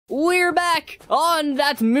We're back on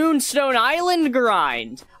that Moonstone Island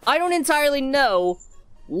grind. I don't entirely know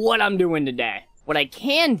what I'm doing today. What I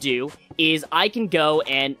can do is I can go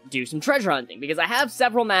and do some treasure hunting, because I have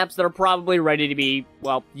several maps that are probably ready to be,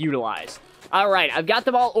 well, utilized. Alright, I've got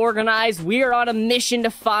them all organized. We are on a mission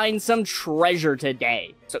to find some treasure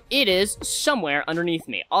today. So it is somewhere underneath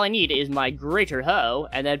me. All I need is my greater hoe,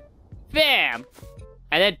 and then bam!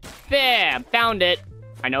 And then bam! Found it.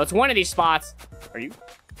 I know it's one of these spots. Are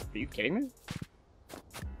you kidding me?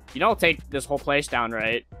 You know I'll take this whole place down,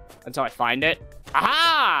 right? Until I find it.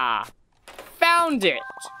 Aha! Found it!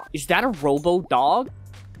 Is that a robo dog?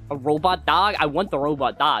 A robot dog? I want the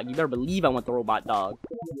robot dog. You better believe I want the robot dog.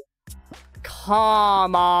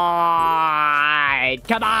 Come on!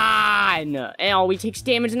 Come on! Oh, he takes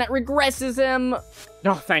damage and that regresses him.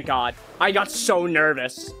 Oh, thank God. I got so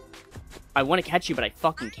nervous. I want to catch you, but I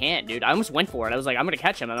fucking can't, dude. I almost went for it. I was like, I'm gonna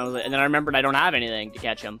catch him, and then I remembered I don't have anything to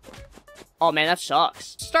catch him. Oh, man, that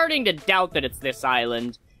sucks. Starting to doubt that it's this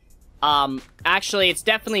island. Actually, it's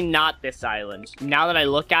definitely not this island. Now that I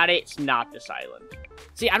look at it, it's not this island.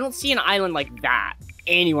 See, I don't see an island like that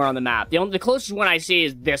anywhere on the map. The closest one I see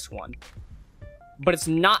is this one. But it's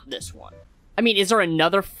not this one. I mean, is there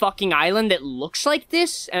another fucking island that looks like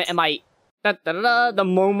this? Am I... the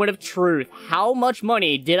moment of truth. How much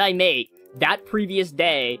money did I make that previous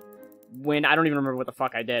day when I don't even remember what the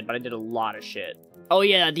fuck I did, but I did a lot of shit. Oh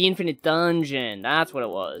yeah, the infinite dungeon. That's what it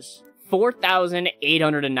was.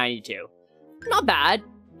 4,892. Not bad.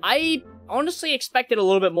 I honestly expected a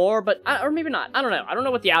little bit more, but or maybe not. I don't know. I don't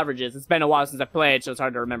know what the average is. It's been a while since I played, so it's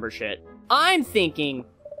hard to remember shit. I'm thinking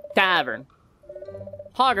tavern.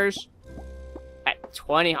 Hoggers at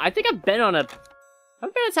 20. I think I've been on a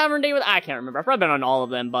Tavern Day with... I can't remember. I've probably been on all of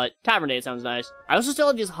them, but Tavern Day sounds nice. I also still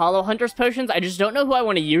have these Holo Hunters potions. I just don't know who I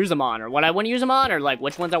want to use them on, or what I want to use them on, or, like,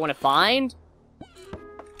 which ones I want to find.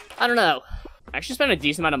 I don't know. I actually spent a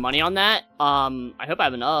decent amount of money on that. I hope I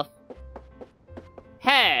have enough.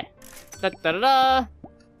 Hey! Da-da-da-da!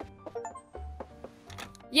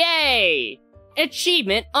 Yay!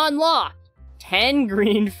 Achievement unlocked! 10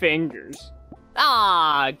 green fingers.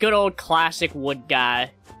 Ah, good old classic wood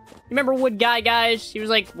guy. Remember Wood Guy, guys? He was,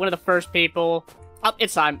 like, one of the first people. Oh,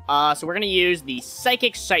 it's time. So we're gonna use the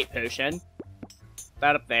Psychic Sight Potion.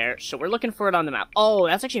 That up there. So we're looking for it on the map. Oh,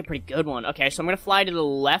 that's actually a pretty good one. Okay, so I'm gonna fly to the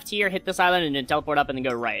left here, hit this island, and then teleport up and then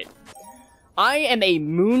go right. I am a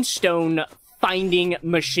Moonstone finding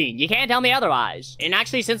machine. You can't tell me otherwise. And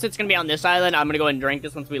actually, since it's gonna be on this island, I'm gonna go ahead and drink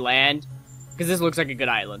this once we land. Because this looks like a good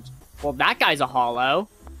island. Well, that guy's a Holo.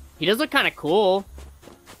 He does look kind of cool.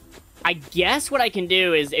 I guess what I can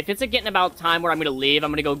do is, if it's getting about time where I'm gonna leave, I'm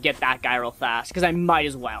gonna go get that guy real fast, because I might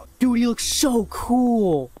as well. Dude, he looks so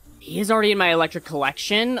cool! He is already in my electric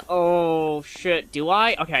collection. Oh, shit. Do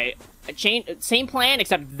I? Okay. Same plan,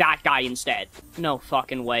 except that guy instead. No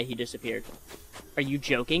fucking way he disappeared. Are you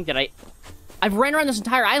joking? I've ran around this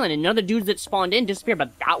entire island, and none of the dudes that spawned in disappeared,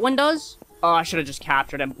 but that one does? Oh, I should have just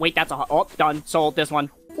captured him. Wait, that's a... Oh, done. Sold this one.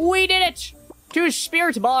 We did it! To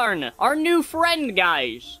Spirit Barn, our new friend,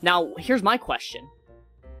 guys. Now, here's my question.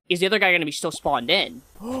 Is the other guy gonna be still spawned in?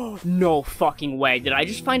 No fucking way. Did I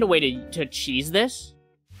just find a way to cheese this?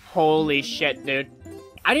 Holy shit, dude.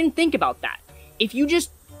 I didn't think about that. If you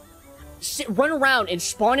just run around and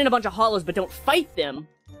spawn in a bunch of Holos but don't fight them,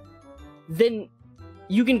 then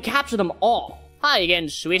you can capture them all. Hi again,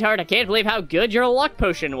 sweetheart. I can't believe how good your luck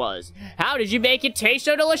potion was. How did you make it taste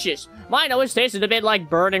so delicious? Mine always tasted a bit like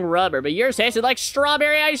burning rubber, but yours tasted like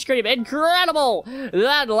strawberry ice cream. Incredible!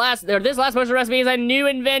 This last potion recipe is a new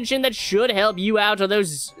invention that should help you out on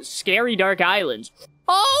those scary dark islands.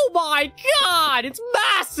 Oh my god! It's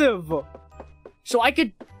massive! So I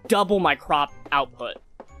could double my crop output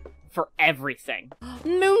for everything.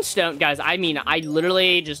 Moonstone, guys, I mean, I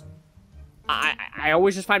literally just... I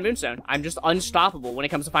always just find Moonstone. I'm just unstoppable when it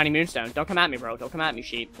comes to finding Moonstone. Don't come at me, bro. Don't come at me,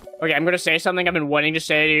 sheep. Okay, I'm gonna say something I've been wanting to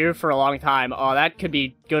say to you for a long time. Oh, that could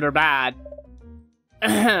be good or bad.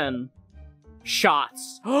 Ahem.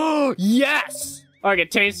 Shots. Oh, yes! Oh,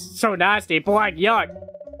 it tastes so nasty. Black yuck.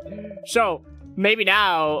 So, maybe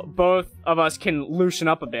now, both of us can loosen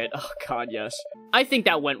up a bit. Oh, God, yes. I think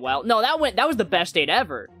that went well. No, that was the best date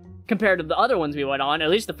ever. Compared to the other ones we went on, at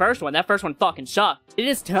least the first one. That first one fucking sucked. It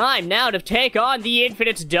is time now to take on the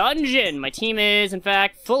Infinite Dungeon. My team is, in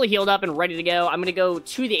fact, fully healed up and ready to go. I'm gonna go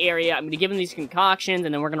to the area. I'm gonna give them these concoctions,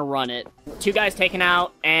 and then we're gonna run it. 2 guys taken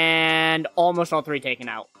out, and almost all 3 taken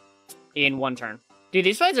out in 1 turn. Dude,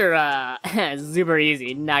 these fights are, super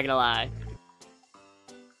easy, not gonna lie.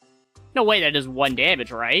 No way that does 1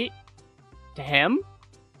 damage, right? To him?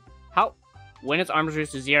 How? When its armor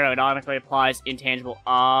reduced to 0, it automatically applies intangible.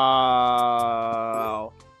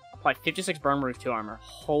 Oh. Apply 56 burn, remove 2 armor.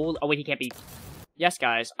 Hold. Oh, wait, he can't be. Yes,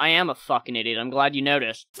 guys, I am a fucking idiot. I'm glad you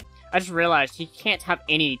noticed. I just realized he can't have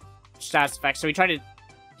any status effects, so he tried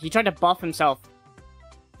to buff himself,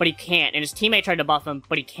 but he can't, and his teammate tried to buff him,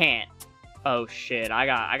 but he can't. Oh shit, I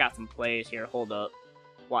got some plays here. Hold up.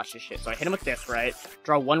 Watch this shit. So I hit him with this, right?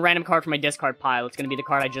 Draw 1 random card from my discard pile. It's gonna be the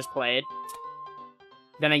card I just played.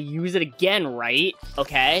 Then I use it again, right?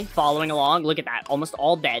 Okay, following along. Look at that. Almost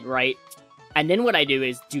all dead, right? And then what I do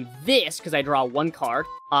is do this, because I draw 1 card,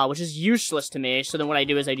 which is useless to me. So then what I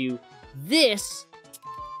do is I do this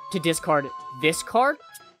to discard this card.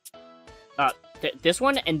 This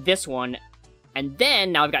one and this one. And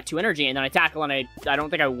then, now I've got 2 energy, and then I tackle, and I don't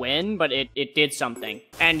think I win, but it did something.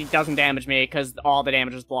 And it doesn't damage me, because all the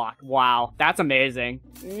damage is blocked. Wow, that's amazing.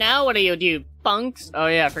 Now what do you do, punks? Oh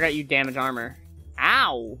yeah, I forgot you damage armor.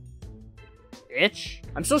 Ow. Bitch.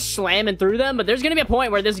 I'm still slamming through them, but there's gonna be a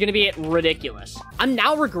point where this is gonna be ridiculous. I'm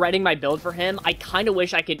now regretting my build for him. I kind of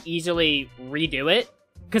wish I could easily redo it,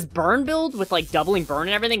 because burn build with, like, doubling burn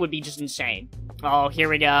and everything would be just insane. Oh, here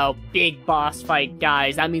we go. Big boss fight,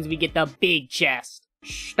 guys. That means we get the big chest.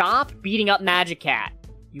 Stop beating up Magic Cat,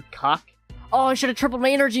 you cuck. Oh, I should have tripled my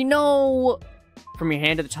energy. No! From your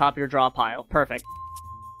hand to the top of your draw pile. Perfect.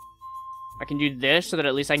 I can do this so that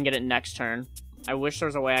at least I can get it next turn. I wish there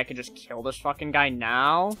was a way I could just kill this fucking guy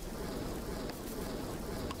now.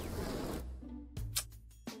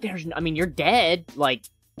 I mean, you're dead. Like,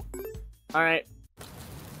 alright.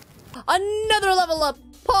 Another level up!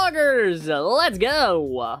 Poggers! Let's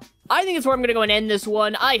go! I think that's where I'm gonna go and end this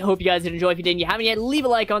one. I hope you guys did enjoy. If you didn't, you haven't yet, leave a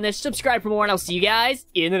like on this, subscribe for more, and I'll see you guys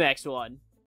in the next one.